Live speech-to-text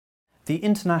The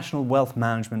international wealth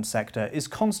management sector is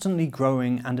constantly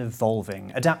growing and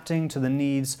evolving, adapting to the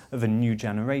needs of a new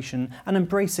generation and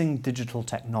embracing digital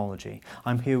technology.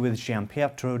 I'm here with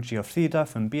Gianpietro Giuffrida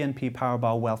from BNP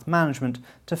Paribas Wealth Management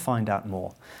to find out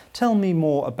more. Tell me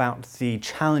more about the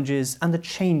challenges and the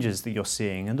changes that you're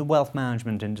seeing in the wealth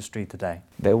management industry today.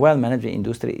 The wealth management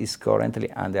industry is currently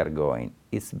undergoing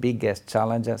its biggest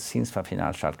challenge since the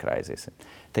financial crisis.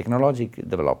 Technological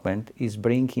development is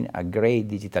bringing a great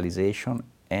digitalization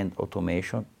and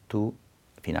automation to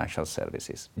financial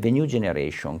services. The new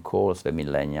generation, called the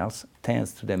millennials,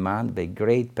 tends to demand the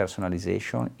great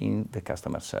personalization in the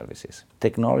customer services.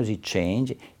 Technology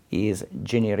change is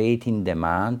generating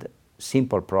demand,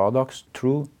 simple products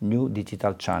through new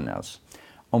digital channels.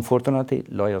 Unfortunately,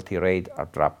 loyalty rates are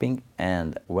dropping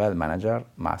and wealth managers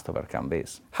must overcome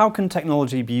this. How can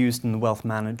technology be used in the wealth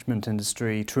management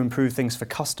industry to improve things for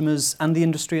customers and the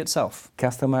industry itself?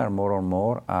 Customers more and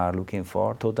more are looking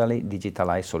for totally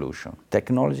digitalized solutions.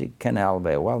 Technology can help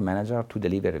the wealth manager to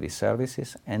deliver these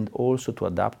services and also to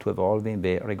adapt to evolving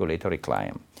the regulatory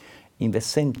climate. In the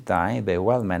same time, the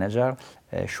wealth manager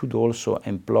should also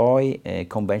employ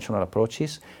conventional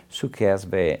approaches such as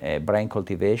the brand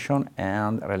cultivation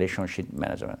and relationship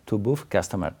management to boost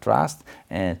customer trust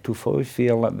and to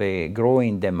fulfill the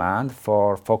growing demand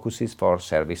for focuses for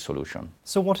service solutions.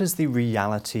 So what is the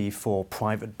reality for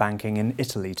private banking in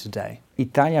Italy today?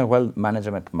 Italian wealth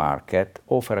management market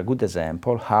offers a good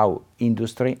example how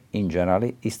industry in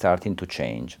general is starting to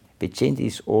change. The change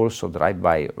is also driven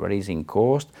by raising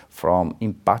costs from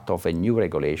impact of a new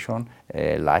regulation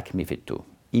like MiFID II.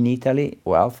 In Italy,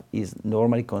 wealth is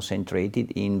normally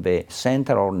concentrated in the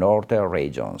center or northern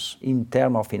regions. In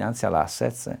terms of financial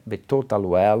assets, the total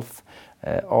wealth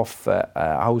of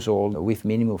a household with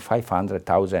minimum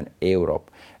 500,000 euro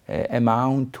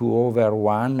amount to over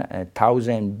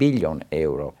 1,000 billion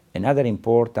euro. Another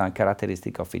important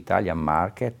characteristic of Italian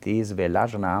market is the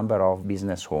large number of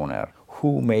business owners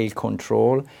who may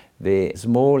control the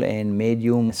small and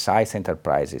medium-sized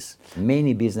enterprises.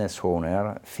 Many business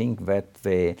owners think that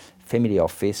the family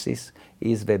offices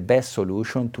is the best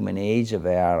solution to manage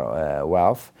their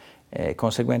wealth.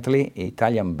 Consequently,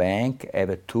 Italian banks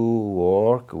have to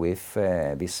work with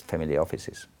these family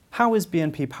offices. How is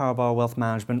BNP Paribas Wealth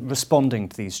Management responding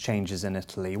to these changes in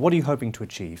Italy? What are you hoping to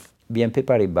achieve? BNP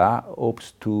Paribas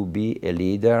hopes to be a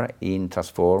leader in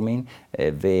transforming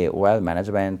the wealth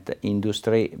management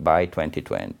industry by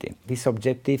 2020. This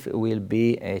objective will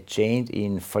be a change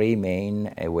in three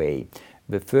main ways.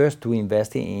 The first, to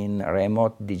invest in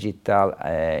remote digital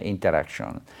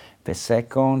interaction. The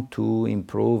second, to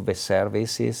improve the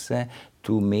services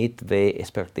to meet the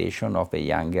expectation of the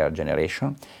younger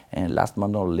generation. And last but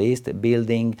not least,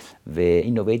 building the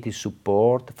innovative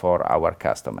support for our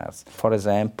customers. For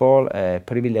example,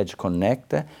 Privilege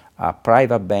Connect, a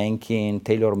private banking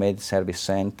tailor-made service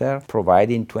center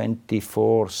providing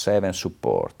 24/7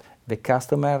 support. The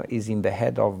customer is in the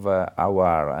head of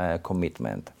our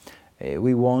commitment.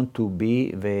 We want to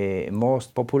be the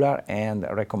most popular and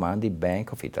recommended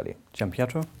bank of Italy.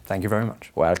 Gianpietro, thank you very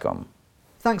much. Welcome.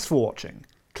 Thanks for watching.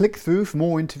 Click through for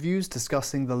more interviews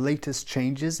discussing the latest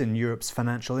changes in Europe's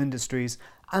financial industries,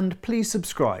 and please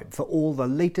subscribe for all the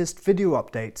latest video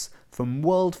updates from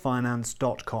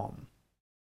worldfinance.com.